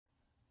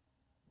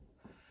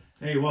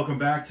Hey, welcome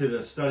back to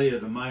the study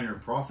of the minor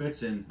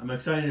prophets, and I'm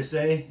excited to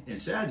say,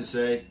 and sad to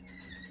say,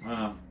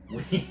 uh,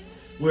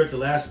 we're at the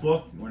last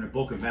book. We're in the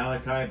book of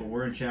Malachi, but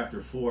we're in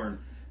chapter 4, and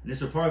this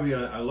will probably be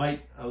a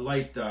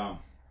light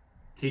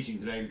teaching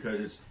today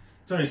because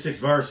it's only 6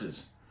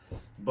 verses.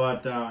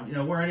 But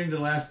we're ending the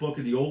last book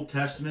of the Old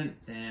Testament,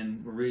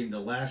 and we're reading the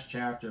last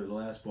chapter of the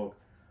last book,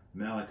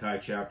 Malachi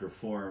chapter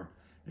 4,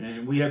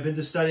 and we have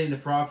been studying the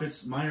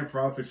prophets, minor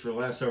prophets, for the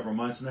last several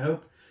months, and I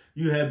hope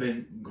you have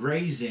been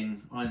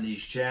grazing on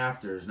these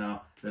chapters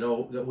now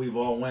that we've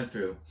all went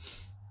through.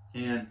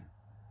 And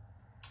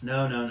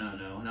no.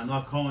 And I'm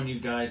not calling you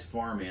guys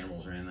farm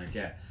animals or anything like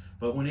that.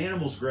 But when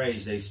animals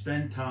graze, they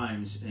spend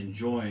times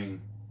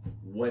enjoying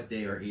what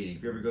they are eating.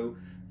 If you ever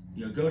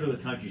go to the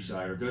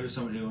countryside or go to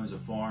somebody who owns a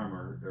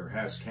farm or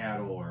has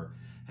cattle or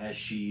has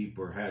sheep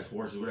or has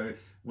horses, whatever,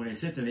 when they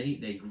sit there and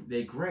eat,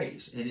 they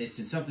graze. And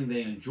it's something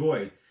they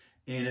enjoy.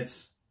 And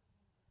it's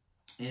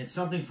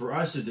something for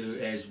us to do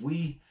as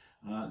we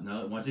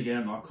no, once again,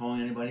 I'm not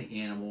calling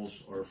anybody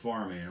animals or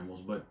farm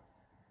animals, but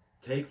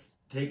take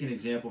an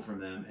example from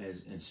them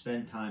and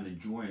spend time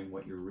enjoying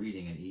what you're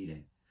reading and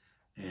eating.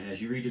 And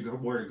as you read the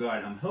Word of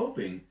God, I'm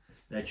hoping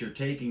that you're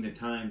taking the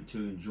time to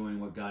enjoying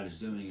what God is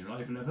doing in your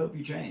life, and I hope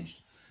you changed.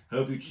 I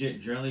hope you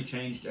generally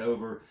changed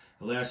over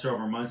the last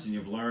several months, and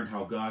you've learned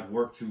how God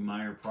worked through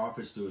minor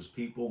prophets to His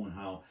people, and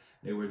how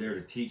they were there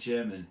to teach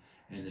them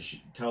and to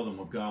tell them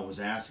what God was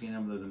asking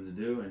them to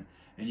do.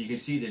 And you can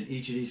see that in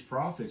each of these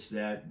prophets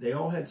that they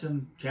all had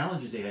some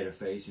challenges they had to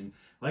face. And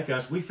like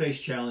us, we face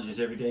challenges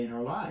every day in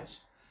our lives.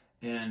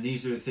 And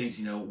these are the things,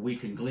 we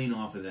can glean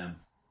off of them,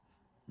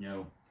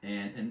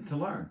 and to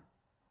learn.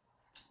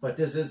 But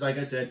this is, like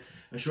I said,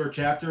 a short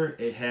chapter.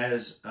 It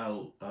has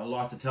a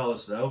lot to tell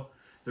us, though.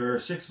 There are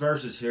 6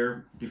 verses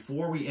here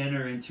before we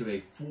enter into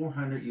a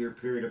 400-year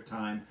period of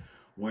time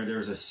where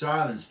there's a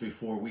silence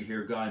before we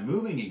hear God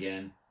moving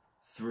again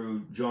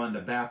through John the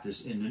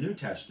Baptist in the New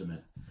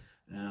Testament.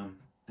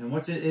 And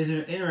what's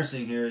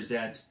interesting here is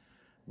that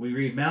we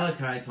read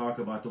Malachi talk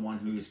about the one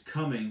who is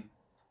coming,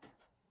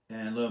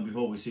 and lo and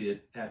behold, we see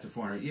that after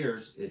 400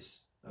 years,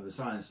 it's of the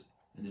silence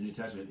in the New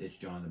Testament, it's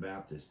John the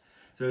Baptist.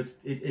 So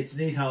it's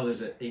neat how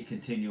there's a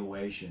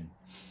continuation.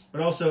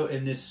 But also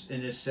in this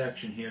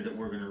section here that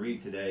we're going to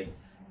read today,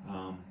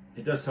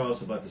 it does tell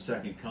us about the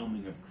second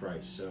coming of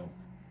Christ. So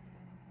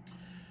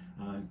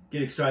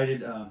get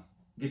excited.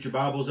 Get your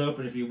Bibles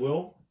open, if you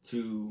will,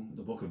 to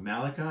the book of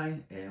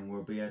Malachi, and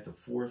we'll be at the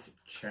 4th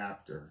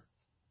chapter.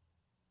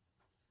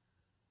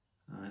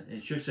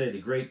 It should say the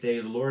great day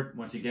of the Lord.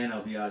 Once again,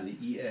 I'll be out of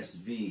the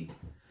ESV.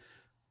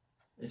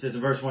 It says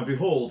in verse 1,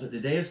 "Behold,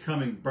 the day is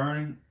coming,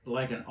 burning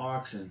like an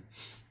oxen,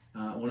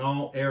 when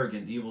all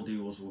arrogant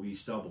evildoers will be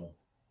stubble.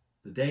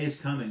 The day is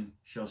coming,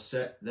 shall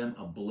set them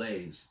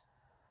ablaze,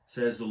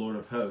 says the Lord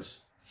of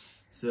hosts,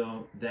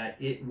 so that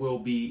it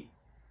will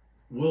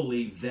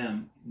leave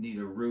them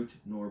neither root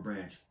nor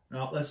branch."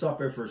 Now, let's stop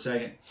there for a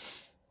second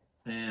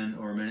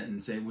or a minute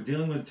and say we're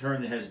dealing with a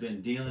term that has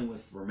been dealing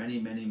with for many,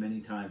 many, many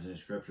times in the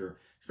Scripture,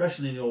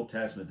 especially in the Old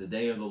Testament, the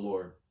day of the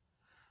Lord.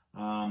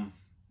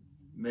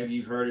 Maybe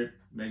you've heard it,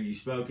 maybe you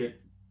spoke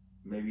it,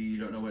 maybe you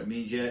don't know what it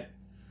means yet,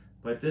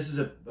 but this is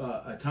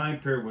a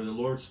time period where the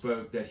Lord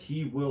spoke that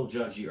He will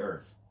judge the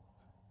earth.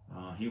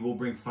 He will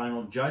bring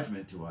final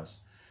judgment to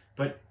us,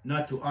 but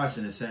not to us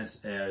in a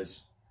sense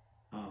as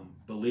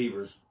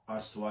believers,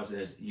 to us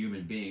as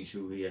human beings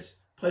who He has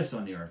placed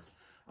on the earth.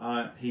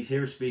 He's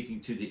here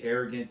speaking to the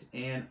arrogant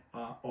and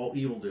all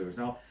evildoers.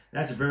 Now,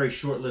 that's a very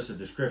short list of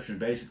description.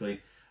 Basically,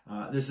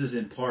 this is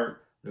in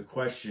part the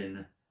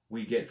question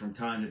we get from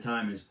time to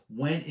time is,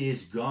 when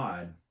is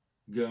God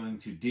going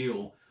to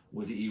deal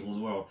with the evil in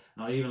the world?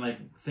 Now,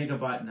 even think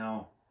about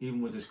now,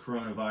 even with this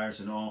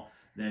coronavirus and all,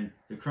 then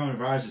the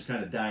coronavirus has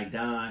kind of died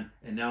down,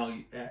 and now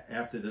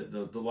after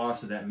the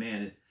loss of that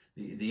man,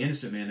 the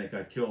innocent man that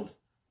got killed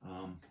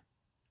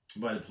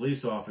by the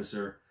police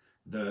officer,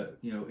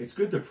 it's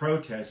good to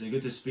protest and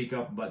good to speak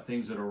up about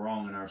things that are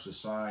wrong in our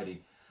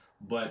society,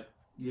 but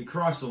you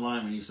cross the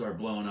line when you start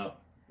blowing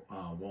up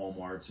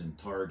Walmarts and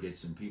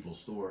Targets and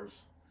people's stores,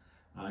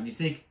 and you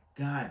think,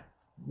 God,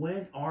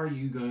 when are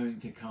you going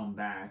to come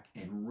back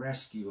and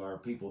rescue our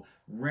people,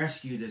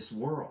 rescue this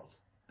world?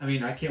 I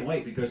mean, I can't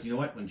wait, because you know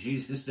what? When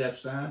Jesus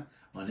steps down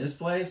on His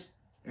place,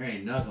 there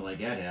ain't nothing like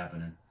that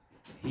happening.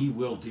 He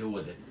will deal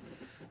with it,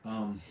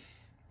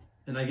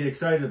 and I get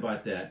excited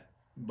about that.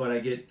 But I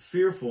get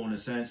fearful in the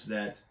sense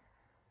that,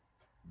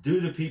 do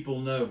the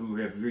people know who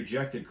have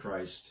rejected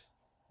Christ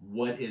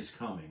what is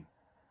coming?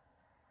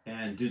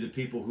 And do the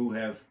people who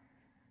have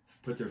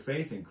put their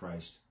faith in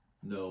Christ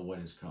know what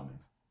is coming?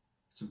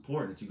 It's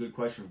important. It's a good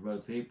question for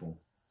both people.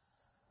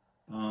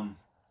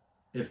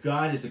 If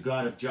God is the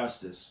God of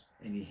justice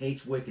and He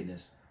hates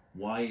wickedness,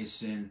 why is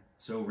sin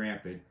so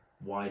rampant?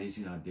 Why does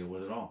He not deal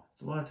with it all?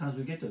 So a lot of times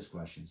we get those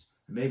questions.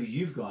 And maybe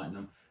you've gotten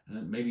them,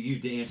 and maybe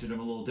you've answered them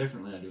a little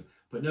differently than I do.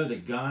 But know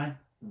that God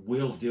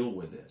will deal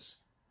with this.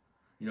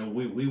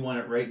 We want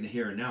it right in the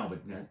here and now, but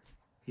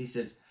He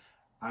says,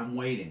 I'm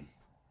waiting.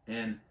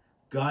 And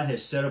God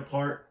has set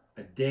apart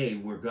a day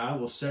where God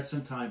will set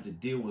some time to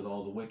deal with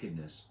all the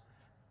wickedness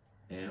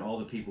and all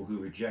the people who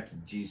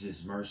rejected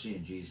Jesus' mercy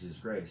and Jesus'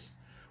 grace.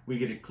 We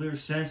get a clear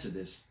sense of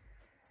this.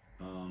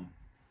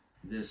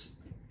 This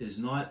is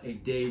not a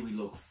day we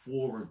look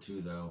forward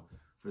to, though,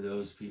 for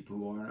those people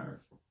who are on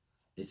earth.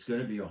 It's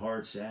going to be a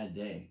hard, sad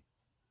day.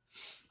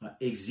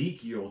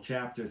 Ezekiel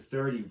chapter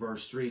 30,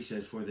 verse 3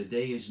 says, "For the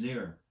day is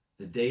near,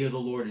 the day of the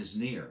Lord is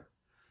near.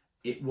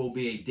 It will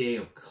be a day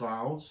of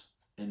clouds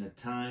and a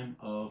time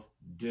of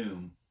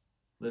doom."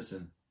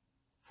 Listen,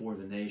 for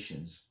the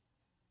nations.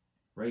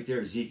 Right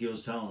there,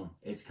 Ezekiel's telling them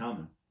it's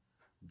coming.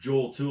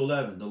 Joel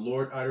 2:11, "The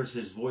Lord utters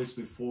his voice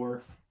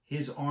before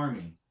his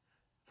army,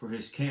 for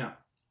his camp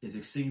is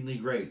exceedingly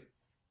great.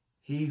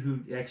 He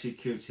who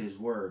executes his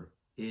word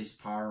is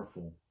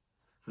powerful.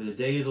 For the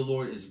day of the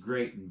Lord is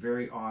great and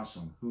very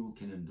awesome. Who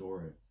can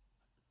endure it?"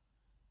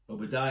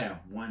 Obadiah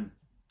 1,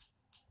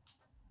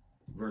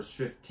 verse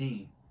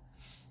 15,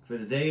 "For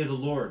the day of the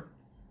Lord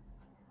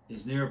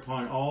is near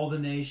upon all the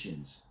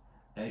nations.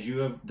 As you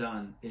have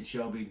done, it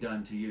shall be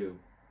done to you.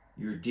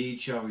 Your deed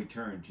shall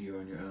return to you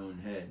on your own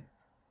head."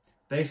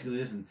 Basically,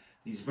 listen,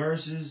 these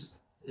verses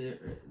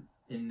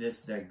in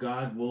this, that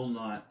God will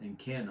not and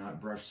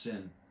cannot brush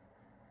sin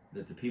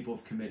that the people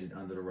have committed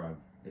under the rug.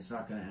 It's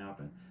not going to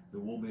happen. There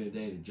will be a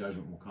day the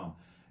judgment will come.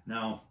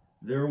 Now,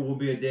 there will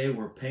be a day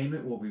where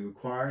payment will be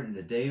required, and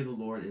the day of the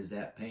Lord is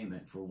that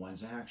payment for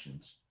one's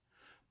actions.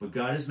 But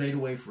God has made a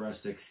way for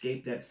us to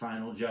escape that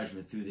final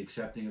judgment through the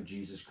accepting of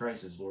Jesus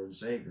Christ as Lord and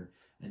Savior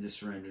and to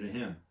surrender to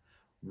him,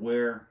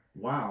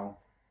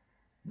 while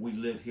we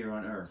live here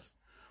on earth.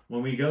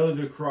 When we go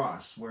to the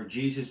cross, where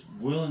Jesus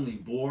willingly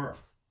bore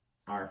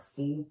our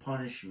full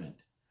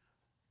punishment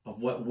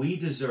of what we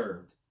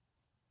deserved,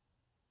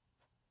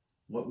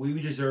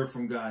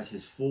 from God,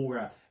 his full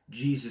wrath,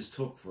 Jesus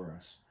took for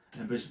us.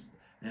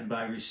 And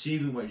by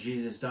receiving what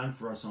Jesus done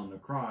for us on the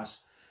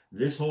cross,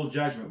 this whole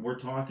judgment we're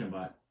talking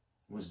about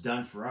was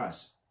done for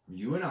us,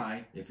 you and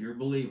I, if you're a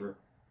believer,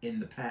 in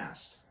the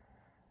past.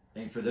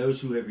 And for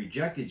those who have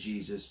rejected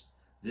Jesus,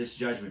 this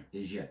judgment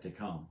is yet to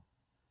come.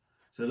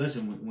 So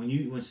listen,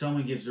 when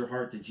someone gives their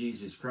heart to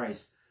Jesus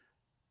Christ,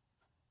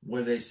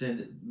 when they sinned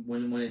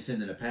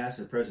in the past,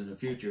 the present, and the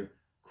future,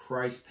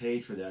 Christ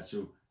paid for that.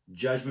 So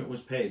judgment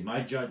was paid.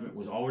 My judgment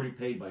was already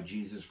paid by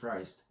Jesus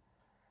Christ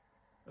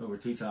over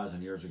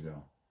 2,000 years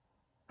ago.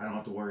 I don't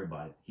have to worry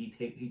about it.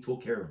 He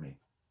took care of me.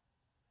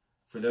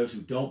 For those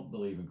who don't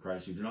believe in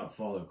Christ, who do not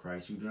follow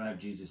Christ, who do not have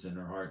Jesus in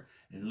their heart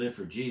and live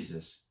for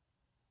Jesus,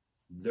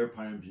 their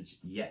punishment's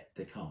yet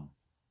to come,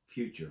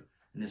 future.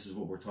 And this is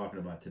what we're talking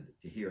about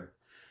here.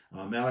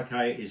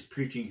 Malachi is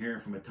preaching here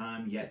from a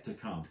time yet to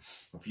come.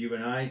 For you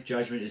and I,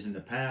 judgment is in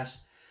the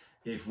past.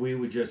 If we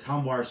would just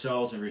humble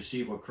ourselves and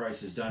receive what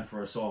Christ has done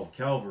for us all at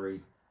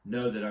Calvary,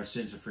 know that our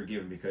sins are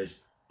forgiven because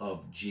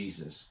of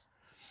Jesus.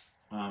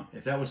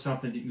 If that was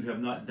something that you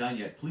have not done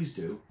yet, please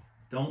do.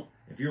 Don't.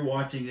 If you're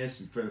watching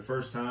this for the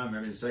first time,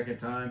 maybe the second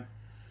time,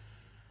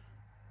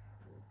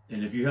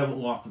 and if you haven't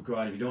walked with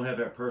God, if you don't have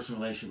that personal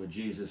relationship with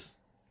Jesus,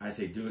 I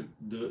say do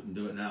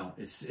it now.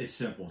 It's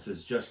simple. It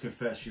says just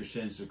confess your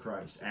sins to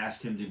Christ.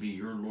 Ask him to be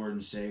your Lord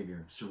and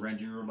Savior.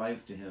 Surrender your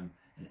life to him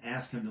and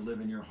ask him to live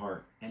in your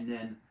heart. And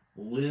then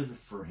live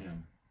for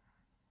him.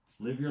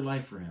 Live your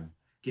life for him.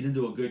 Get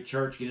into a good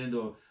church. Get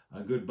into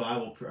a good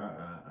Bible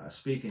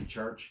speaking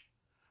church.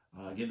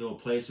 Get into a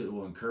place that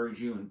will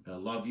encourage you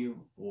and love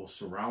you, will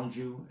surround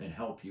you and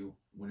help you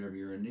whenever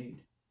you're in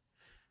need.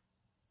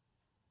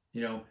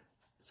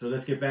 So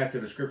let's get back to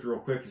the scripture real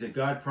quick. It said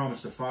God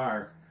promised a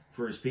fire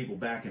for his people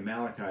back in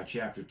Malachi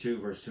chapter 2,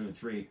 verse 2 and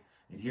 3.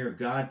 And here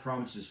God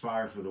promises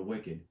fire for the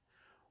wicked.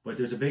 But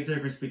there's a big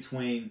difference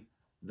between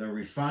the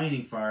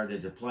refining fire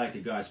that's applied to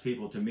God's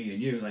people, to me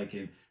and you, like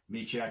in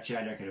Meshach,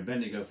 Shadrach, and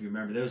Abednego, if you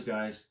remember those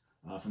guys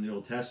from the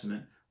Old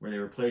Testament, where they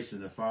were placed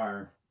in the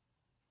fire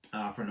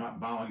for not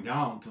bowing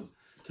down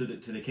to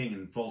the king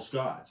and false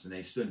gods. And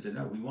they stood and said,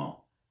 no, we won't.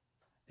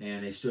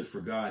 And they stood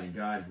for God, and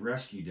God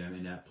rescued them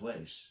in that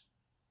place.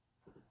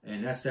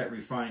 And that's that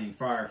refining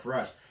fire for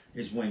us,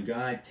 is when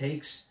God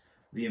takes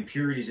the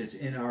impurities that's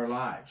in our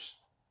lives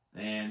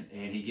and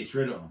he gets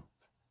rid of them.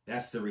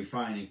 That's the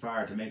refining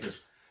fire to make us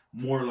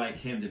more like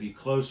him, to be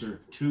closer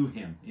to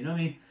him. You know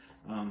what I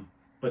mean?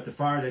 But the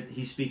fire that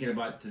he's speaking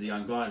about to the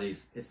ungodly,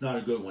 it's not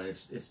a good one.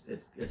 It's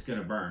going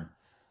to burn.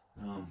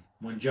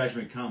 When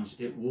judgment comes,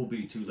 it will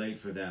be too late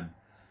for them.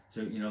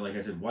 So, like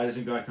I said, why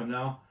doesn't God come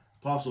now?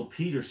 Apostle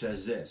Peter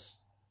says this.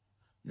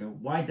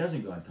 Why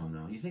doesn't God come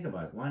now? You think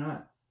about it. Why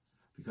not?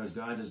 Because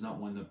God does not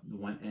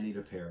want any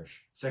to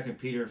perish. 2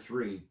 Peter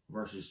 3,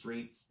 verses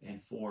 3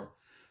 and 4.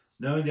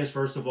 Knowing this,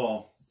 first of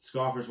all,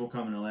 scoffers will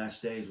come in the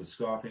last days with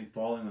scoffing,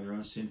 falling on their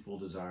own sinful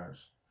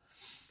desires.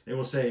 They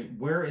will say,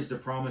 where is the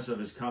promise of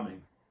his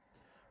coming?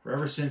 For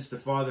ever since the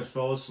fathers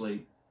fell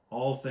asleep,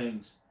 all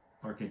things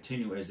are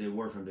continued as they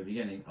were from the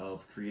beginning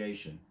of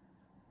creation.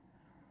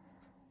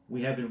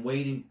 We have been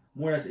waiting.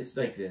 It's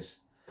like this.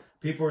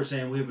 People are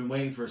saying we've been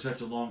waiting for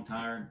such a long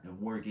time, and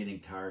we're getting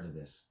tired of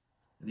this.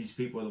 These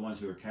people are the ones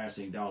who are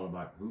casting doubt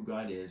about who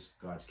God is,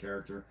 God's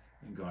character,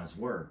 and God's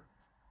word.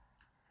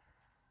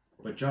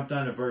 But jump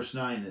down to verse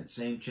 9 in that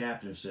same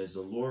chapter. It says,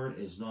 the Lord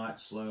is not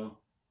slow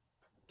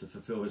to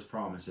fulfill his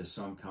promise, as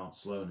some count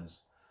slowness,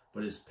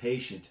 but is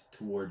patient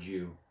towards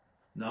you,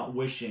 not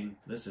wishing,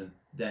 listen,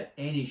 that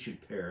any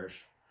should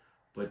perish,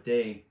 but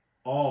they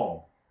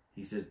all,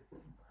 he said,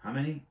 how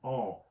many?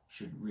 All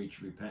should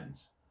reach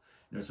repentance.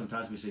 You know,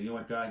 sometimes we say, you know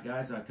what,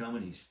 God's not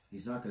coming.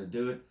 He's not going to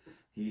do it.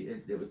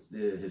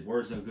 His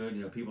word's no good.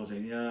 You know, people say,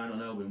 I don't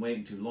know, been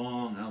waiting too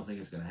long. I don't think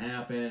it's going to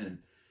happen.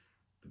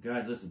 But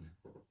guys, listen,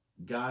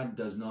 God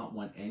does not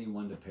want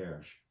anyone to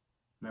perish.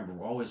 Remember,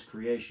 we're always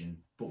creation,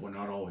 but we're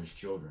not always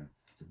children.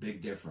 It's a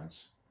big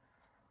difference.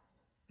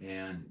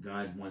 And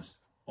God wants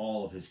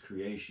all of his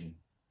creation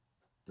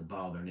to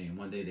bow their knee. And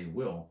one day they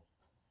will,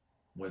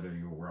 whether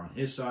you're on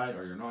his side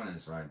or you're not on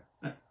his side.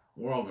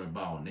 We're all going to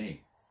bow a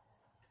knee.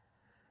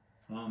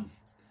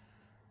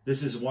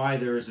 This is why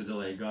there is a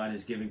delay. God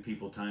is giving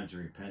people time to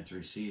repent, to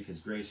receive his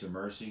grace and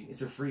mercy.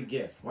 It's a free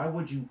gift. Why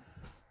would you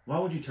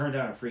turn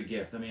down a free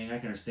gift? I mean, I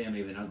can understand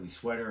maybe an ugly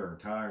sweater or a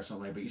tie or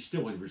something like that, but you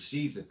still would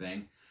receive the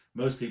thing.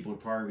 Most people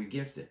would probably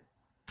regift it.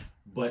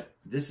 But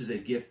this is a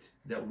gift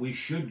that we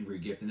should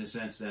regift in the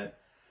sense that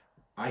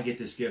I get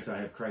this gift, I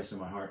have Christ in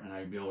my heart, and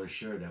I'd be able to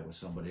share that with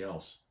somebody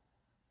else.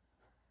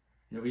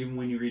 You know, even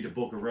when you read the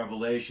book of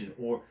Revelation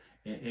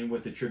and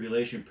with the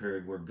tribulation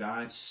period where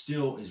God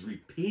still is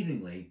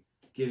repeatedly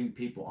giving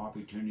people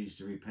opportunities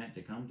to repent,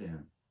 to come to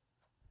him.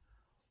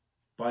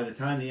 By the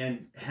time the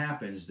end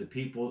happens, the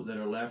people that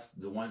are left,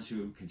 the ones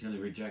who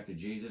continually rejected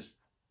Jesus,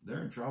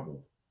 they're in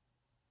trouble.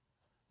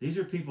 These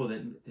are people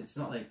that, it's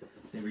not like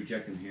they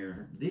reject him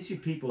here. These are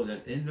people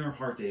that in their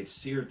heart they've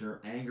seared their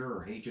anger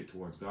or hatred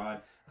towards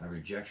God, a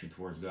rejection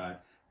towards God.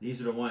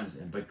 These are the ones,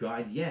 but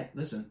God yet,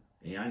 listen,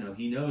 I know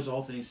he knows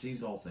all things,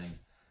 sees all things,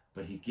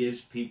 but he gives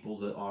people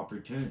the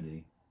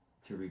opportunity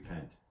to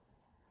repent.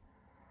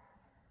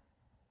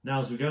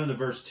 Now, as we go into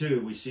verse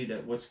 2, we see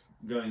that what's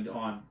going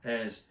on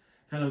as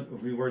kind of,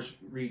 if we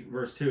read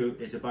verse 2,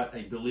 it's about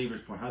a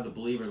believer's point, how the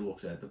believer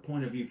looks at it, the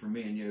point of view for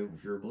me and you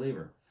if you're a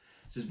believer.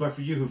 It says, but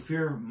for you who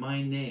fear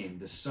my name,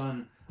 the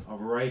Son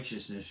of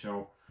Righteousness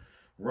shall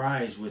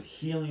rise with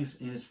healings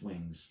in its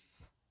wings.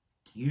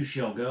 You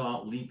shall go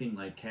out leaping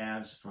like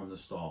calves from the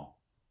stall.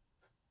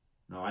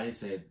 No, I didn't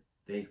say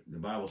it. The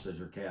Bible says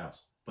they're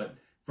calves. But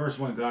verse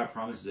 1, God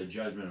promises a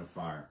judgment of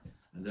fire.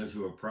 And those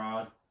who are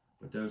proud,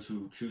 but those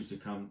who choose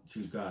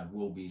God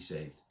will be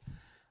saved.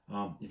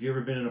 If you've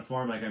ever been in a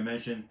farm, like I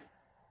mentioned,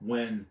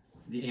 when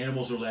the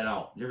animals are let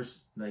out,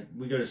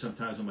 we go to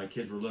sometimes when my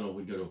kids were little,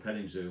 we'd go to a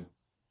petting zoo,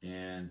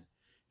 and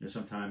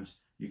sometimes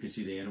you could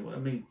see the animal. I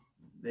mean,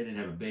 they didn't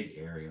have a big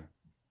area.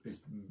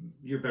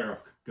 You're better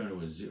off going to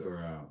a zoo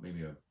or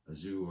maybe a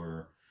zoo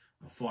or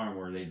a farm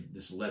where they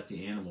just let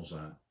the animals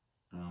out.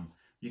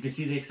 You can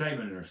see the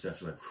excitement in their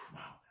steps. You're like,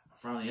 wow,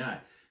 finally out.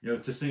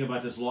 Just think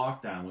about this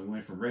lockdown. We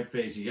went from red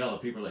phase to yellow.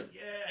 People are like,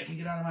 yeah, I can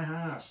get out of my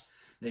house.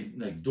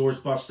 Doors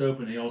bust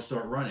open. They all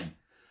start running.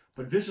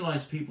 But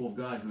visualize people of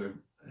God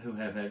who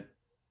have had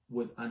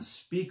with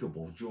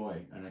unspeakable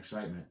joy and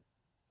excitement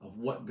of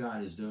what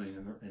God is doing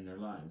in their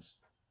lives.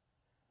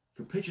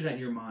 You can picture that in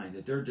your mind,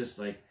 that they're just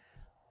like,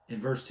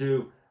 in verse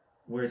 2,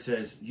 where it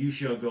says, you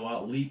shall go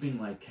out leaping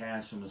like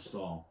calves from a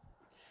stall.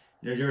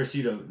 Did you ever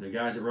see the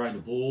guys that ride the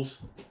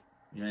bulls?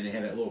 And they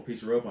have that little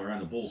piece of rope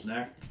around the bull's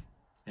neck.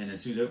 And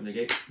as soon as they open the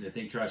gate, the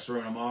thing tries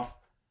throwing them off.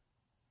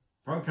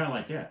 Probably kind of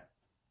like that.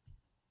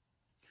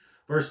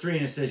 Verse 3,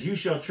 and it says, you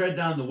shall tread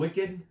down the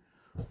wicked,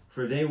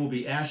 for they will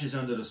be ashes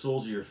under the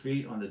soles of your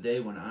feet on the day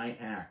when I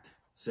act,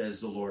 says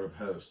the Lord of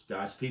hosts.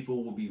 God's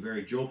people will be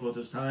very joyful at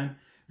this time,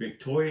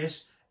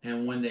 victorious,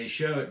 and when they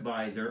show it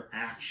by their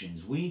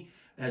actions. We,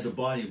 as a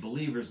body of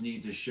believers,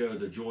 need to show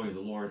the joy of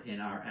the Lord in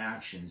our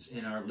actions,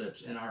 in our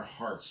lips, in our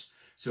hearts.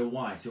 So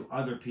why? So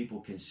other people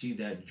can see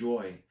that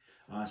joy.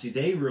 See,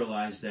 they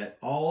realize that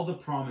all the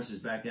promises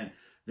back then,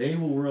 they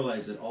will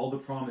realize that all the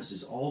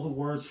promises, all the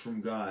words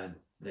from God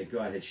that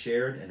God had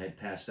shared and had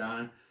passed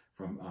on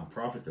from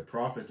prophet to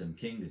prophet and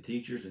king to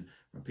teachers and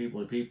from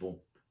people to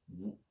people,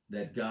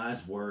 that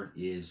God's word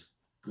is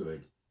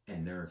good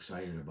and they're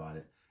excited about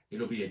it.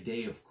 It'll be a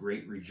day of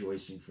great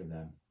rejoicing for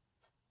them.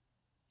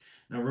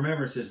 Now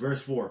remember, it says,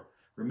 verse 4,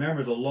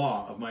 remember the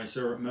law of my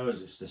servant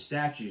Moses, the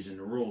statutes and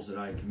the rules that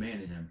I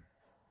commanded him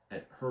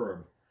at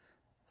Horeb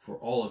for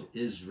all of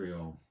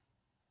Israel.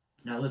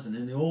 Now listen,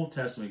 in the Old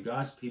Testament,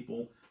 God's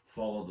people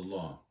followed the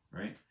law,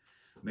 right?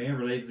 Man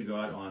related to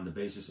God on the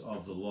basis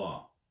of the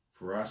law.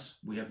 For us,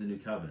 we have the new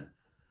covenant.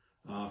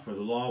 For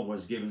the law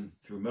was given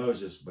through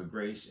Moses, but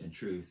grace and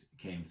truth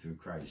came through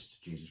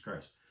Christ, Jesus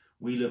Christ.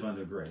 We live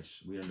under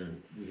grace. We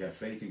have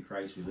faith in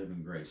Christ. We live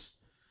in grace.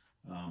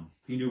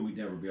 He knew we'd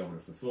never be able to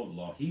fulfill the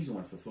law. He's the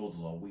one who fulfilled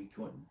the law. We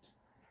couldn't.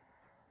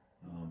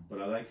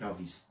 But I like how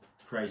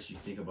Christ, you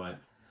think about,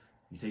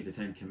 you take the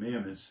 10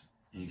 commandments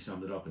and he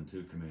summed it up in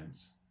 2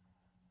 commandments.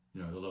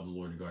 To love the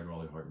Lord your God with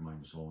all your heart, your mind,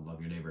 and soul, and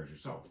love your neighbor as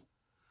yourself.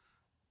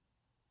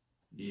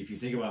 If you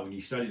think about when you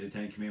study the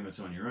 10 commandments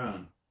on your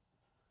own,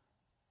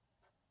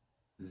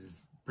 this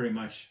is pretty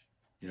much,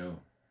 you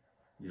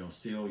don't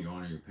steal, you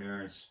honor your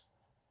parents,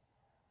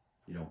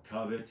 you don't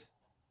covet.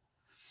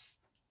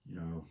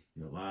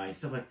 lie,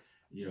 stuff like,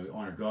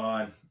 honor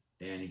God.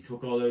 And he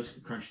took all those,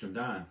 crunched them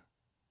down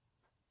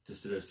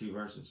just to those 2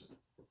 verses.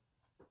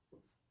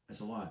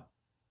 That's a lot.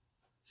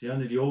 See,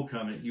 under the old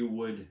covenant, you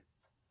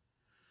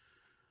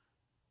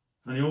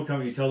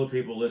tell the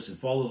people, listen,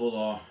 follow the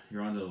law.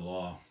 You're under the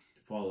law.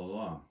 Follow the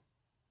law.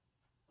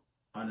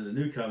 Under the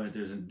new covenant,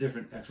 there's a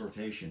different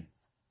exhortation.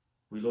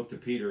 We look to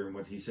Peter and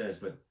what he says,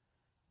 but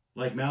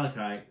like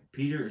Malachi,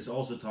 Peter is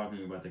also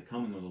talking about the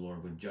coming of the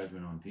Lord with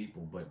judgment on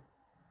people, but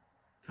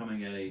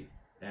coming at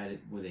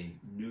it with a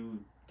New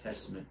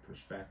Testament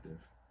perspective.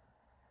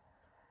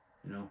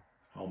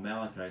 How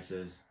Malachi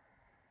says.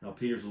 Now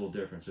Peter's a little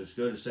different. So let's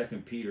go to 2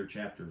 Peter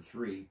chapter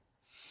 3,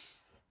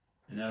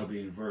 and that'll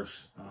be in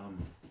verse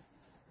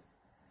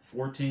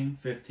 14,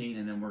 15,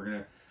 and then we're going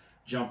to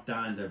jump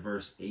down to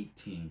verse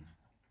 18.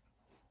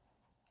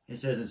 It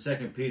says in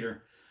 2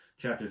 Peter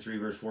chapter 3,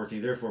 verse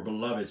 14, therefore,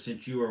 beloved,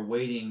 since you are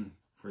waiting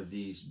for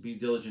these, be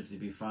diligent to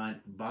be found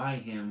by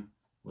him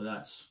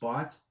without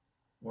spot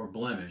or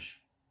blemish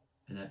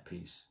and at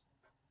peace.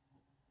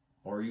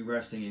 Or are you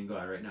resting in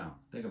God right now?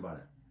 Think about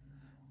it.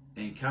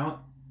 And count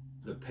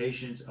the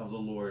patience of the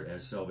Lord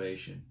as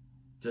salvation,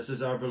 just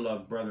as our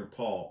beloved brother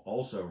Paul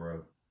also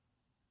wrote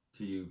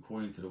to you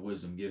according to the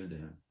wisdom given to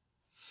him.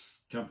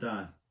 Jump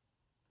down.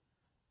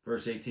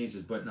 Verse 18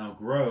 says, but now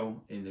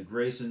grow in the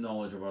grace and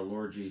knowledge of our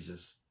Lord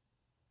Jesus.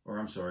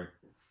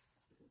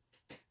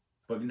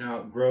 But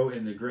now grow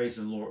in the grace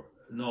and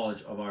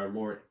knowledge of our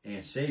Lord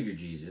and Savior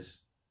Jesus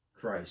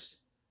Christ.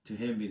 To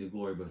him be the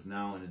glory both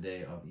now and the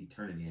day of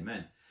eternity.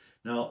 Amen.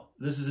 Now,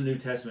 this is a New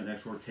Testament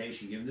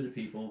exhortation given to the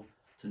people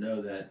to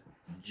know that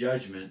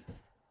judgment,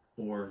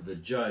 or the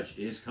judge,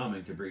 is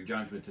coming to bring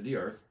judgment to the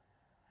earth,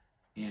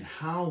 and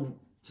how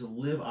to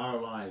live our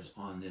lives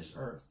on this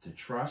earth, to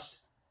trust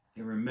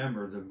and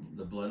remember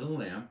the blood of the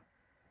Lamb,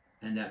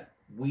 and that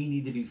we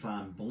need to be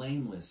found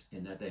blameless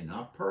in that day.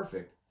 Not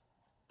perfect,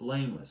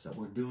 blameless, that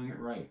we're doing it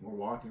right, we're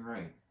walking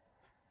right.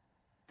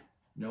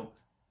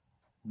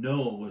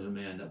 Noah was a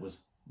man that was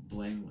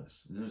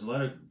blameless. And there's a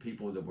lot of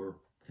people that were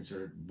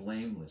considered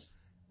blameless.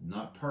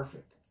 Not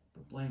perfect,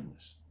 but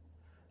blameless.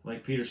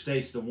 Like Peter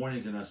states, the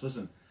warnings in us.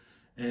 Listen,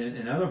 and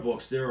in other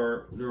books, there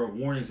are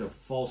warnings of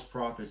false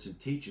prophets and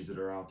teachers that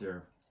are out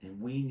there.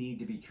 And we need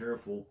to be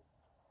careful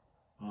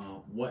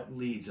what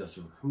leads us,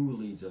 or who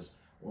leads us,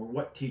 or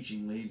what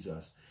teaching leads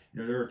us.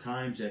 There are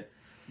times that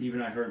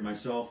even I heard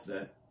myself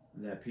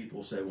that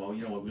people say, well,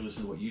 we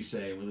listen to what you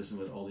say, and we listen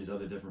to what all these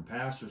other different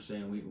pastors say,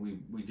 and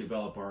we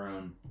develop our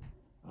own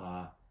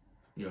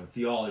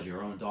theology,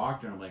 our own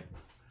doctrine. I'm like,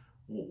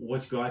 well,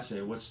 what's God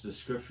saying? What's the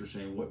scripture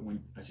saying?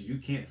 I said, you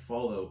can't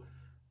follow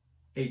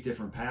 8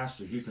 different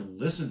pastors. You can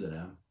listen to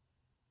them,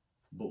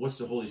 but what's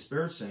the Holy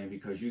Spirit saying?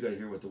 Because you got to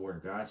hear what the Word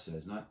of God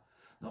says, not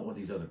what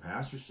these other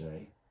pastors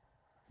say.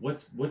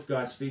 What's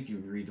God speak to you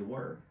when you read the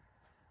Word?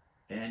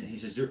 And he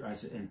says,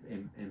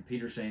 and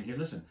Peter's saying here,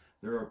 listen,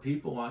 there are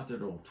people out there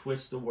that will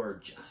twist the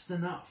Word just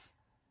enough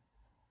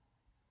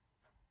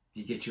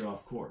to get you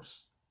off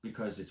course,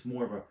 because it's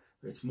more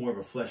of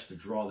a flesh to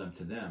draw them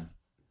to them.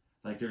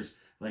 There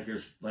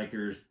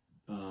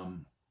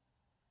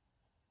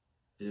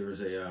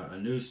was a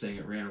news thing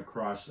that ran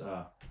across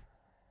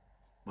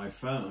my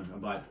phone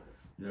about,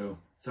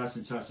 such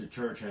and such a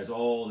church has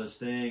all this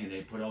thing, and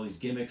they put all these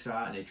gimmicks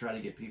out, and they try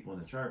to get people in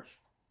the church.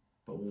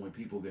 But when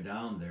people go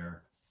down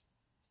there,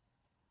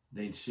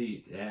 they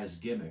see it as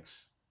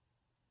gimmicks.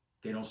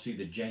 They don't see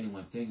the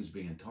genuine things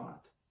being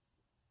taught.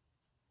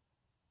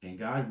 And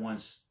God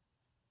wants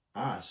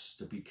us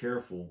to be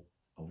careful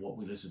of what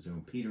we listen to.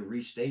 And Peter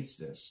restates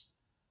this.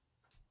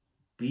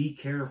 Be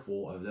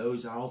careful of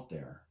those out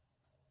there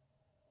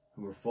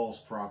who are false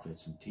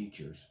prophets and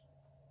teachers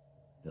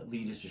that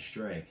lead us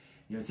astray.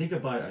 Think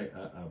about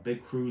a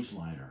big cruise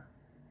liner.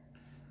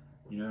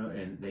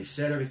 And they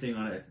set everything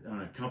on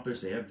a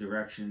compass. They have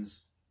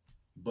directions.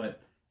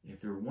 But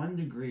if they're 1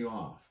 degree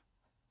off,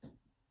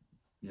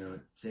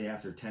 say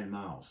after 10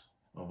 miles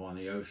on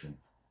the ocean,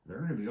 they're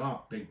going to be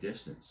off big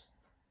distance.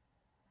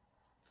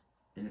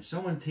 And if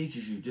someone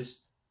teaches you just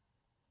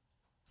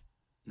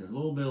a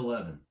little bit of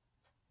leaven,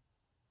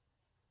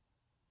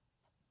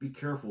 be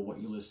careful what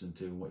you listen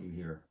to and what you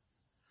hear.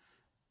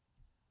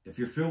 If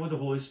you're filled with the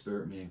Holy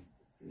Spirit, meaning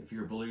if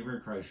you're a believer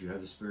in Christ, you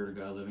have the Spirit of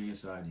God living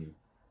inside you,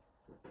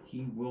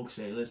 He will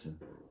say, listen,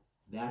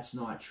 that's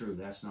not true.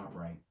 That's not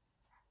right.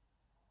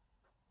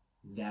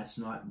 That's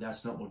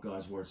not what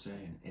God's Word's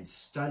saying. And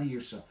study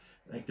yourself,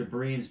 like the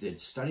Bereans did.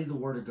 Study the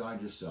Word of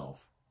God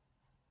yourself,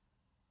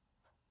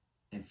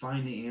 and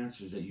find the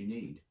answers that you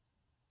need,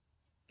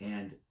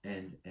 and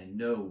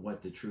know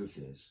what the truth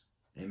is.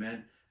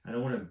 Amen. I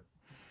don't want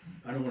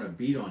to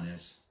beat on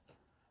this,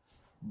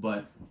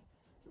 but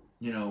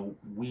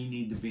we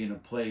need to be in a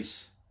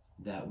place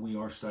that we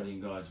are studying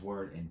God's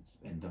Word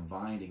and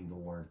dividing the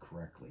Word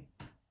correctly.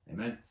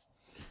 Amen.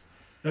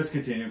 Let's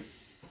continue.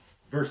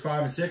 Verse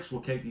 5 and 6,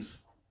 we'll take these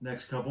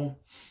next couple.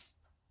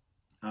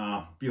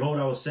 Behold,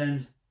 I will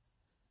send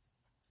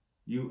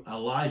you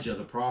Elijah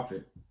the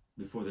prophet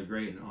before the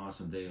great and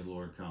awesome day of the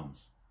Lord comes.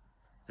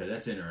 Okay,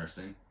 that's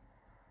interesting.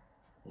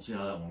 We'll see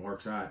how that one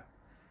works out.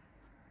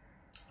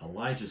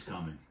 Elijah's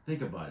coming.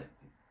 Think about it.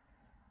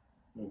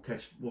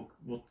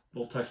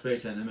 We'll touch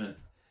base on it in a minute.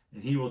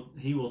 And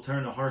he will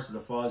turn the hearts of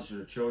the fathers to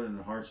their children and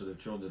the hearts of their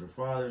children to their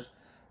fathers,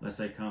 lest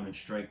they come and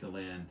strike the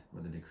land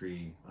with a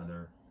decree of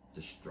their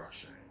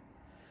destruction.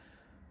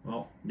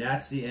 Well,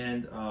 that's the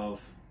end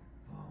of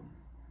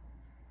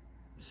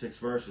 6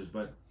 verses.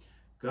 But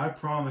God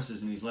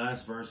promises in these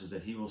last verses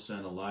that he will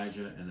send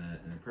Elijah in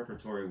a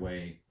preparatory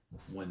way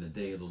when the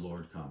day of the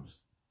Lord comes.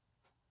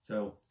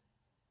 So,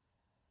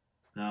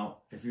 now,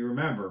 if you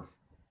remember,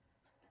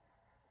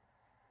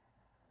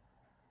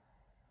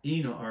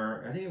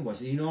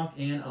 Enoch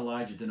and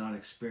Elijah did not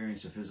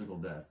experience a physical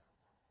death.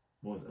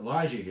 With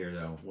Elijah here,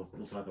 though, we'll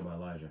talk about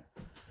Elijah.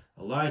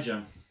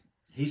 Elijah,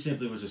 he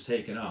simply was just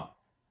taken up.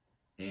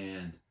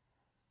 And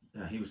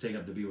he was taken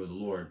up to be with the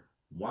Lord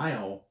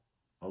while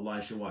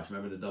Elisha watched.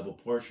 Remember the double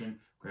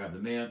portion, grabbed the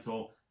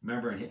mantle.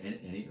 Remember, and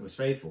he was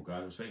faithful.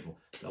 God was faithful.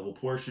 Double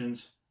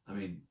portions.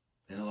 And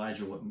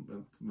Elijah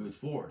moved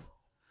forward.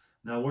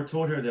 Now, we're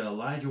told here that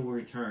Elijah will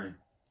return.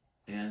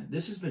 And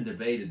this has been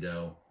debated,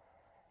 though,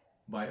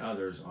 by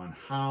others on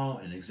how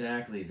and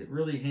exactly, is it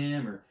really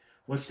him or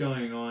what's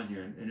going on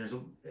here? And as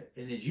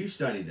you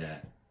study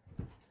that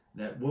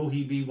will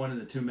he be one of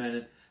the 2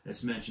 men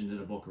that's mentioned in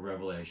the book of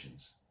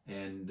Revelations?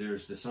 And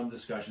there's some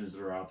discussions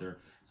that are out there.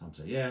 Some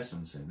say yes,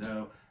 some say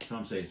no.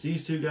 Some say it's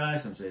these 2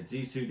 guys, some say it's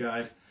these 2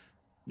 guys.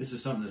 This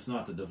is something that's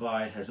not to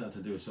divide, has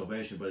nothing to do with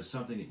salvation, but it's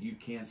something that you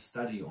can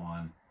study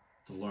on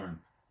to learn,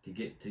 to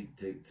get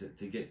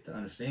to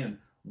understand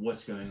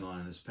what's going on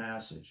in this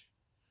passage.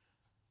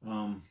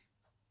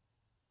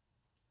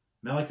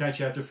 Malachi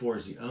chapter 4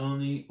 is the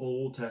only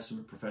Old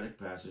Testament prophetic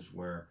passage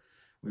where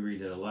we read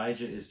that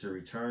Elijah is to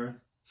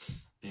return,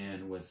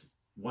 and with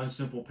one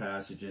simple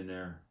passage in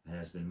there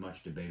has been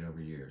much debate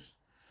over years.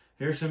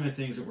 Here's some of the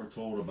things that we're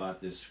told about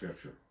this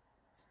scripture.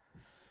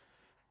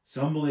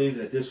 Some believe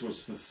that this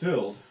was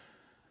fulfilled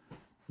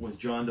with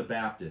John the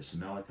Baptist.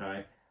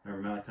 Malachi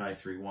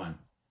 3:1.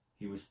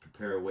 He was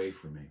prepare a way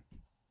for me.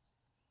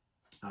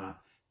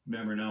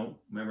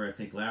 Remember, I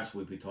think last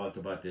week we talked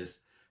about this.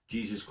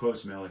 Jesus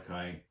quotes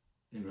Malachi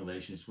in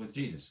relations with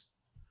Jesus.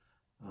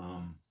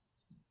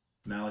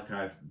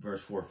 Malachi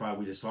verse 4 or 5,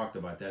 we just talked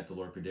about that. The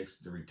Lord predicts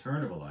the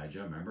return of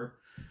Elijah, remember?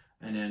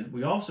 And then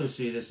we also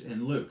see this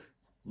in Luke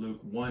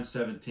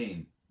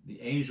 1:17.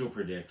 The angel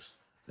predicts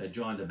that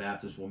John the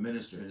Baptist will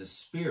minister in the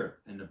spirit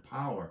and the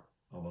power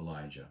of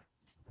Elijah.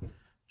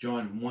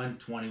 John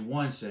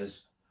 1:21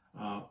 says,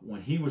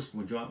 when he was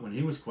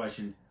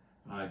questioned,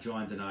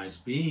 John denies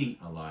being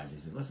Elijah.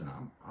 He said, listen,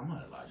 I'm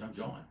not Elijah, I'm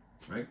John,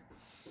 right?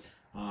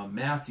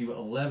 Matthew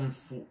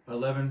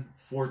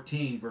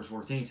 11:14, verse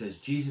 14 says,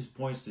 Jesus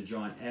points to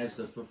John as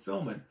the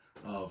fulfillment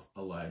of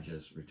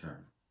Elijah's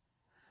return.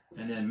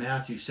 And then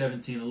Matthew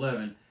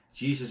 17:11,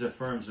 Jesus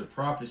affirms the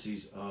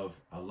prophecies of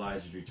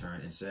Elijah's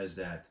return and says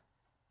that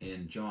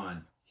in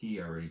John, he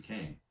already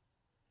came.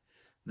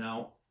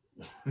 Now,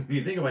 when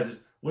you think about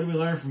this, what do we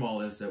learn from all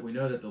this? That we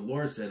know that the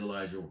Lord said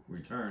Elijah will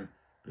return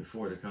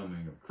before the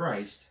coming of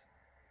Christ.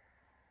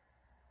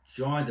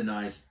 John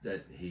denies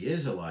that he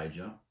is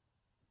Elijah.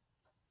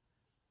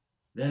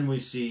 Then we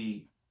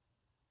see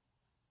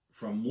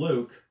from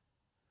Luke,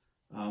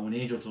 when the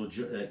angel told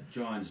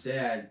John's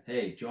dad,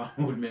 hey, John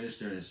would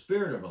minister in the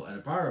spirit and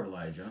the power of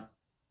Elijah.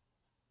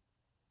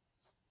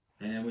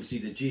 And then we see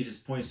that Jesus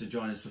points to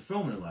John as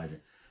fulfillment of Elijah.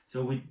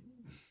 So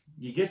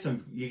you get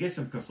some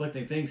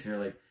conflicting things here,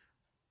 like,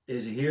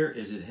 is it here?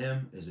 Is it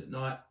him? Is it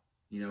not?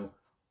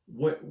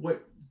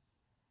 What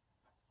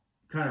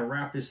kind of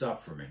wrap this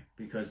up for me?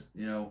 Because,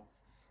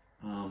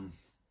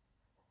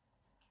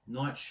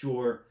 not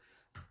sure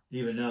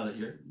even now that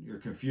you're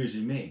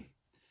confusing me.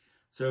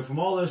 So from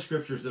all those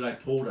scriptures that I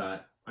pulled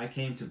out, I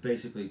came to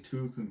basically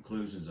 2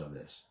 conclusions of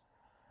this.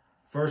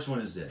 First one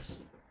is this.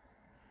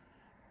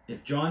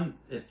 If John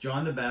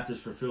the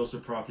Baptist fulfills the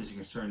prophecy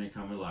concerning the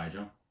coming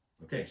Elijah,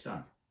 okay, it's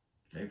done.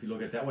 Okay, if you look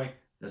at it that way,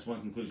 that's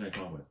one conclusion I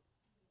come up with.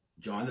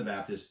 John the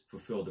Baptist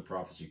fulfilled the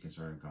prophecy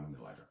concerning the coming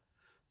Elijah.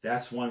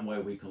 That's one way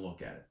we can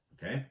look at it,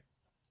 okay?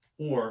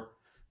 Or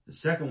the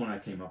second one I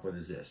came up with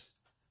is this.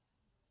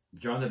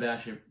 John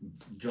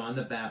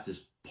the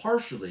Baptist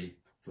partially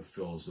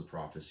fulfills the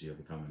prophecy of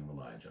the coming of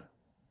Elijah.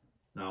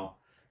 Now,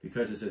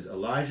 because it says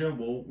Elijah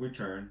will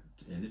return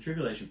in the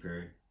tribulation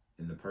period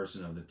in the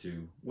person of the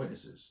 2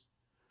 witnesses.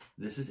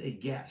 This is a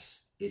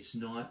guess. It's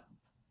not,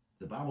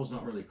 the Bible's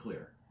not really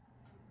clear.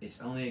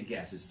 It's only a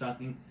guess. It's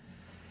something,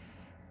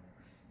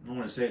 I don't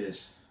want to say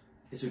this,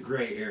 it's a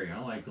gray area. I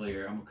don't like gray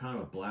area. I'm kind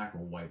of a black or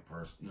white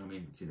person. You know what I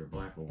mean? It's either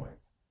black or white.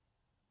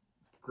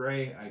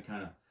 Gray,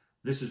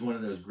 this is one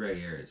of those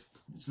gray areas.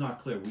 It's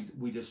not clear.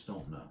 We just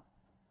don't know.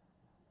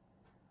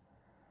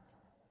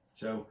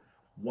 So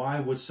why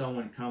would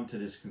someone come to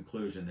this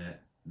conclusion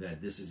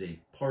that this is a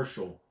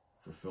partial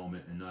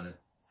fulfillment and not a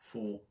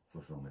full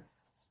fulfillment?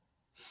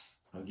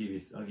 I'll give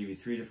you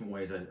 3 different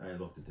ways I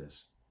looked at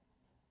this.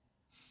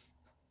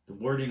 The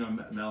wording on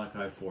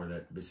Malachi 4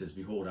 that it says,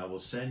 "Behold, I will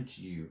send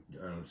you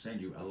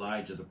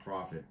Elijah the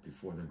prophet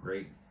before the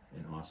great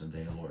and awesome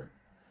day of the Lord."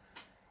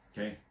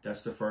 Okay,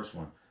 that's the first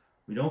one.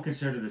 We don't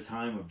consider the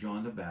time of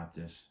John the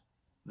Baptist,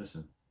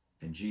 listen,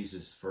 and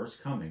Jesus'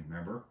 first coming,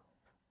 remember,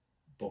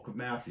 book of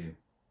Matthew,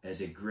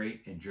 as a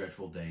great and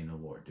dreadful day in the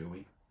Lord, do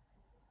we?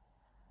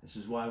 This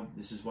is why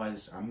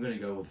I'm going to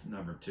go with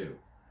number 2.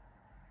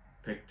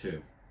 Pick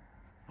 2.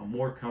 I'm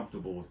more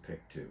comfortable with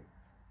pick 2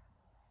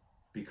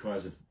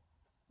 because of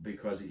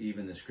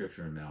even the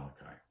scripture in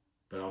Malachi.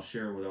 But I'll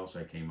share what else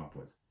I came up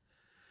with.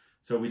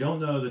 So we don't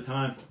know the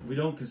time. We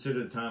don't consider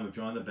the time of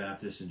John the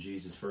Baptist and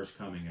Jesus' first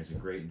coming as a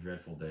great and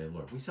dreadful day of the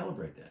Lord. We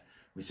celebrate that.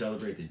 We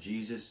celebrate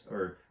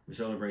that we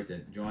celebrate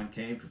that John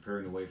came,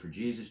 preparing the way for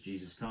Jesus.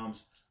 Jesus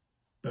comes.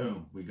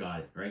 Boom, we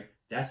got it, right?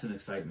 That's an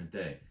excitement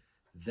day.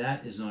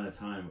 That is not a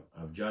time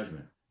of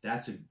judgment.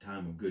 That's a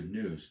time of good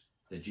news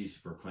that Jesus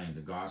proclaimed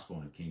the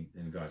gospel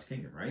in God's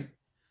kingdom, right?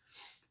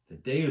 The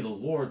day of the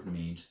Lord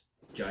means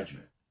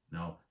judgment.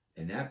 Now,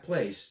 in that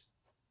place,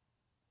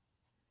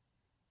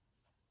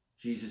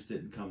 Jesus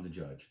didn't come to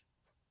judge,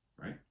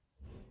 right?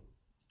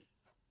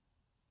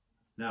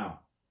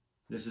 Now,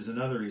 this is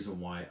another reason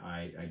why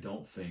I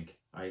don't think,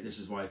 this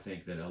is why I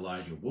think that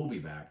Elijah will be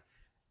back,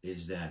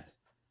 is that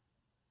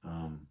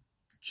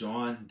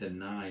John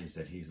denies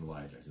that he's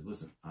Elijah. I said,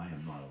 listen, I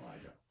am not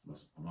Elijah.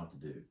 Listen, I'm not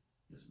the dude.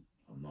 Listen,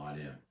 I'm not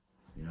him.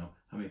 You know,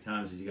 how many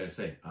times has he got to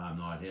say, I'm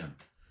not him?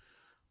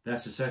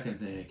 That's the second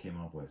thing I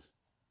came up with.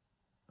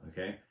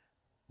 Okay?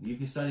 You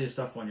can study this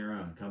stuff on your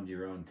own. Come to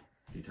your own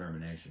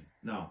determination.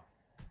 Now,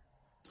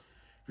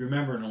 if you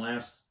remember in the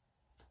last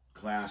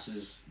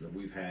classes that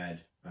we've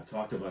had, I've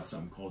talked about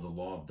something called the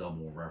law of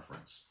double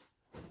reference.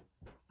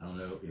 I don't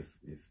know if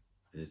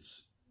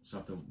it's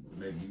something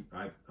maybe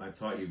I've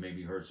taught you,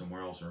 maybe you heard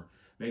somewhere else, or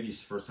maybe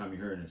it's the first time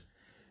you're hearing it.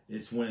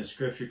 It's when a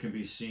scripture can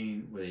be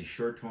seen with a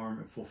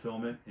short-term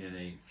fulfillment and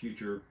a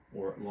future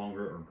or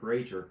longer or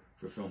greater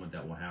fulfillment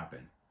that will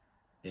happen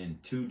in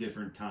 2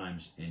 different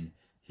times in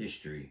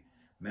history.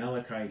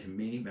 Malachi, to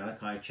me,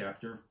 Malachi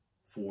chapter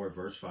 4,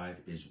 verse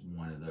 5 is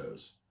one of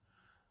those,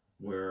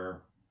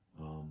 where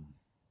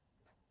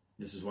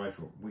this is why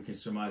we can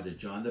surmise that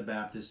John the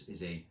Baptist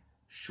is a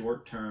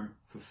short-term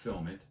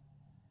fulfillment,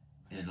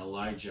 and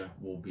Elijah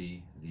will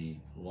be the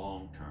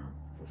long-term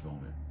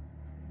fulfillment.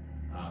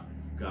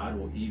 God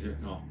will either,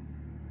 no,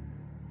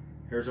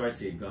 here's what I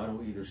see. God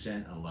will either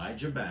send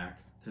Elijah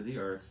back to the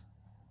earth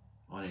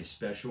on a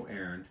special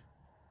errand,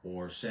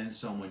 or send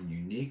someone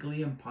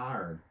uniquely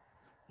empowered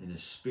in the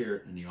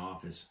spirit and the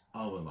office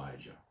of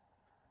Elijah.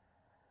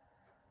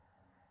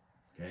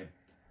 Okay?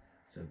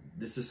 So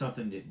this is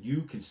something that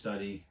you can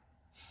study.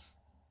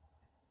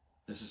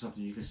 This is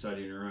something you can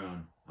study on your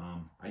own.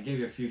 I gave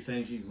you a few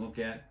things you can look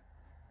at,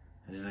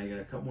 and then I got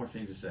a couple more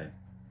things to say.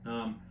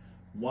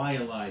 Why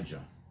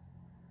Elijah?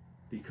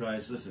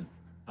 Because, listen,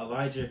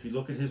 Elijah, if you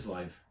look at his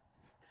life,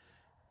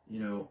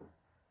 you know,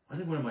 I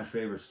think one of my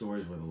favorite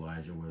stories with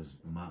Elijah was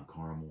Mount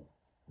Carmel,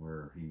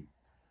 where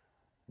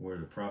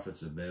the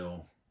prophets of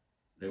Baal,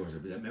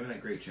 remember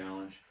that great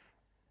challenge?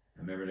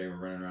 I remember they were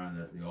running around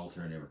the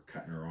altar and they were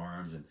cutting their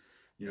arms and,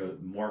 you know,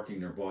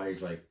 marking their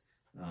bodies like,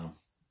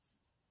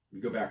 we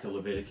go back to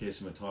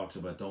Leviticus and it talks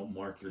about don't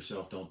mark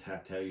yourself, don't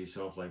tattoo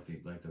yourself like the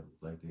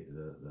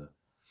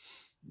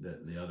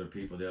other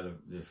people,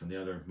 from the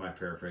other, my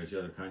paraphrase, the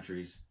other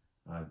countries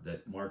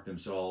that mark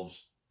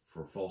themselves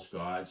for false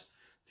gods.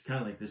 It's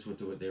kind of like this what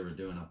they were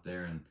doing up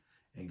there,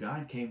 and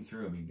God came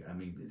through. I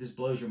mean, it just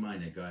blows your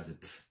mind that God said,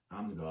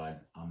 "I'm the God,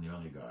 I'm the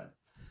only God."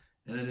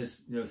 And then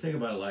this, you know, think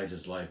about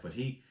Elijah's life, but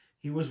he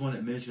was one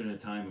that ministered in a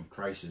time of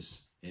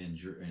crisis in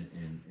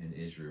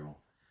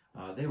Israel.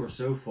 They were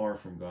so far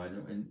from God,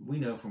 and we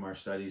know from our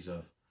studies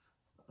of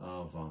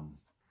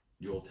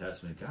the Old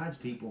Testament, God's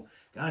people,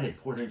 God had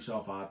poured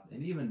himself out,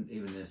 and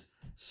even this,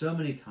 so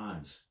many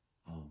times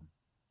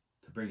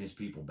to bring his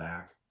people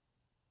back,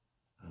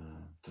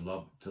 to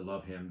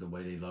love him the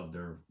way they love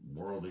their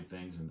worldly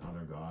things and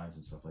other gods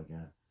and stuff like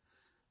that.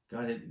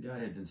 God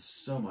had done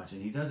so much,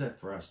 and he does that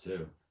for us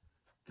too.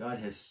 God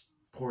has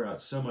poured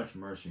out so much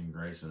mercy and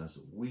grace on us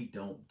that we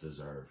don't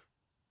deserve.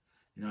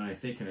 You know, and I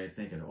think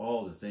of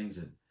all the things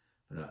that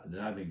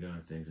I've been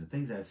going through, and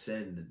things I've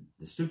said, and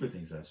the stupid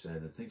things I've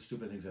said,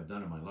 stupid things I've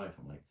done in my life.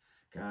 I'm like,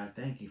 God,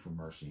 thank you for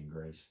mercy and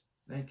grace.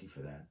 Thank you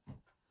for that.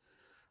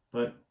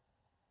 But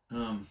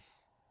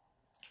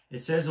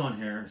it says on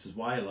here, it says,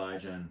 why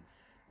Elijah?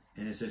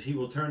 And it says, he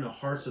will turn the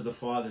hearts of the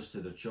fathers to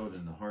the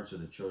children, the hearts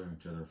of the children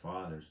to their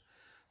fathers.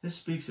 This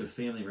speaks of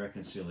family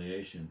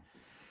reconciliation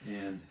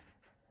and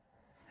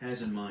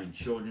has in mind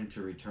children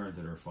to return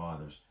to their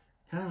fathers.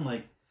 Kind of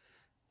like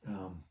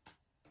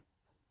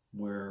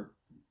where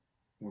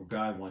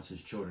God wants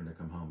his children to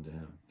come home to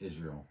him,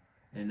 Israel.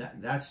 And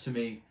that's to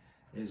me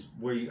is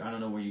where I don't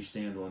know where you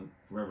stand on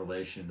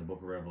Revelation, the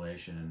book of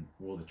Revelation, and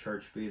will the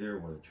church be there?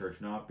 Will the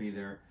church not be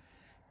there?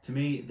 To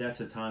me,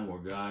 that's a time where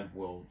God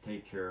will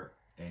take care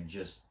and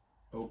just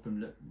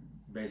open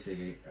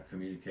basically a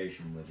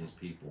communication with his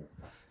people,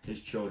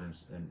 his children,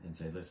 and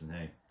say, listen,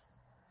 hey,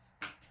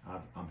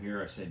 I'm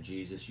here. I sent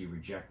Jesus. You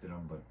rejected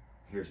him, but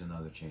here's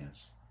another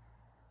chance.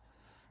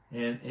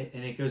 And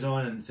it goes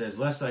on and says,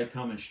 "Lest I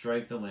come and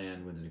strike the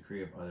land with a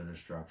decree of utter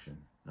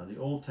destruction." Now the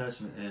Old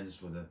Testament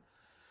ends with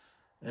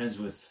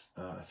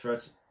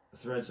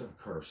threats of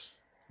curse,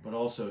 but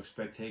also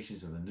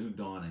expectations of a new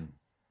dawning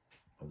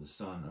of the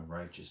Son of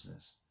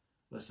Righteousness.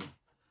 Listen,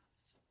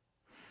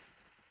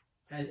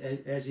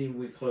 as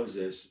we close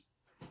this,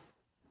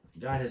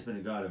 God has been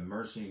a God of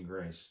mercy and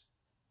grace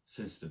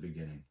since the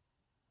beginning.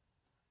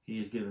 He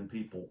has given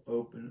people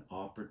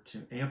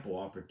ample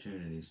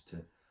opportunities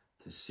to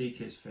seek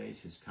His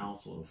face, His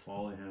counsel, to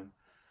follow Him,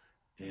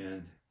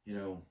 and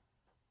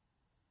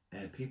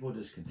and people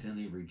just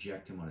continually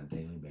reject Him on a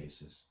daily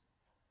basis.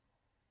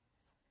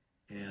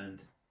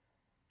 And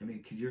I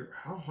mean,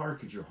 how hard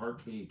could your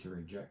heart be to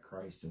reject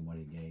Christ and what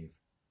He gave,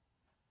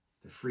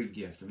 the free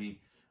gift? I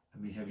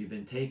mean, have you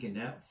been taken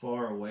that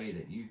far away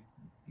that you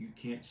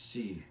can't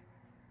see?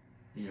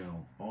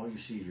 All you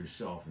see is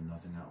yourself and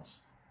nothing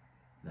else.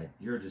 That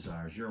your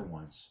desires, your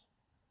wants.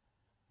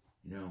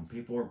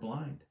 People are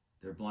blind.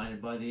 They're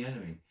blinded by the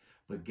enemy.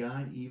 But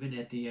God, even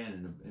at the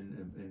end,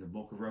 in the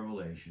book of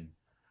Revelation,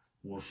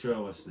 will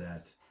show us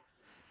that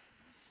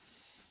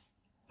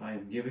I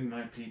am giving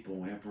my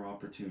people ample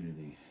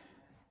opportunity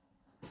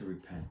to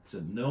repent. So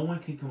no one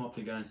can come up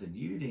to God and say,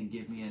 "You didn't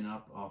give me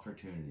enough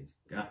opportunities."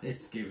 God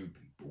is giving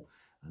people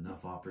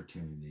enough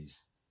opportunities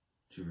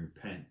to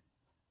repent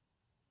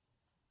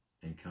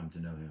and come to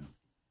know Him.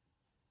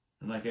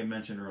 And like I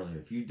mentioned earlier,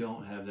 if you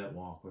don't have that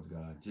walk with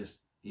God, just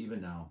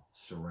even now,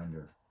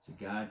 surrender. Say,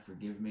 "God,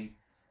 forgive me.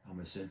 I'm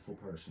a sinful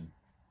person.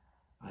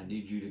 I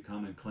need you to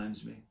come and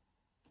cleanse me.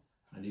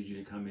 I need you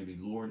to come and be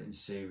Lord and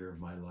Savior of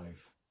my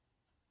life.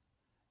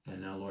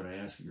 And now, Lord, I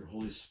ask that your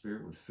Holy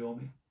Spirit would fill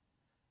me.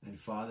 And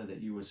Father,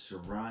 that you would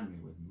surround me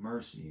with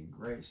mercy and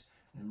grace.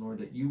 And Lord,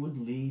 that you would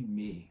lead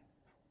me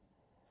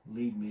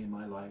in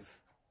my life."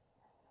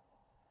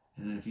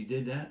 And then if you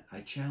did that,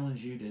 I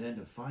challenge you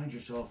to find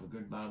yourself a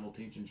good Bible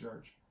teaching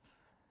church.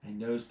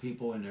 And those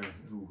people in there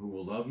who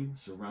will love you,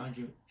 surround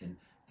you, and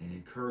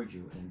encourage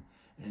you,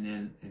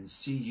 and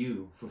see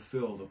you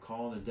fulfill the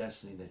call and the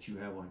destiny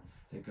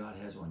that God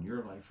has on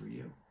your life for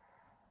you.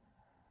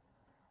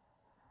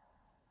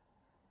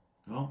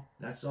 Well,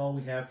 that's all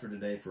we have for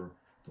today for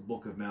the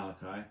book of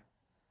Malachi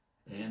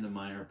and the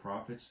minor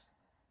prophets.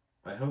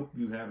 I hope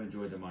you have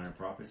enjoyed the minor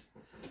prophets.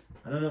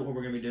 I don't know what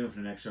we're going to be doing for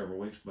the next several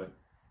weeks, but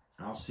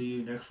I'll see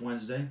you next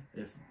Wednesday,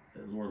 if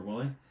Lord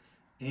willing.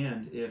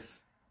 And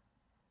if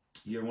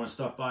you want to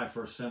stop by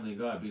First Assembly of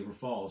God, Beaver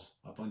Falls,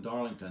 up on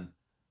Darlington,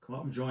 come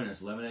up and join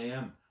us, 11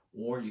 a.m.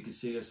 Or you can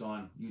see us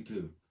on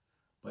YouTube.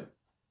 But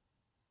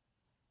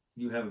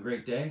you have a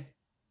great day,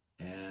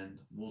 and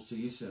we'll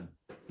see you soon.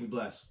 Be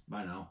blessed.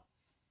 Bye now.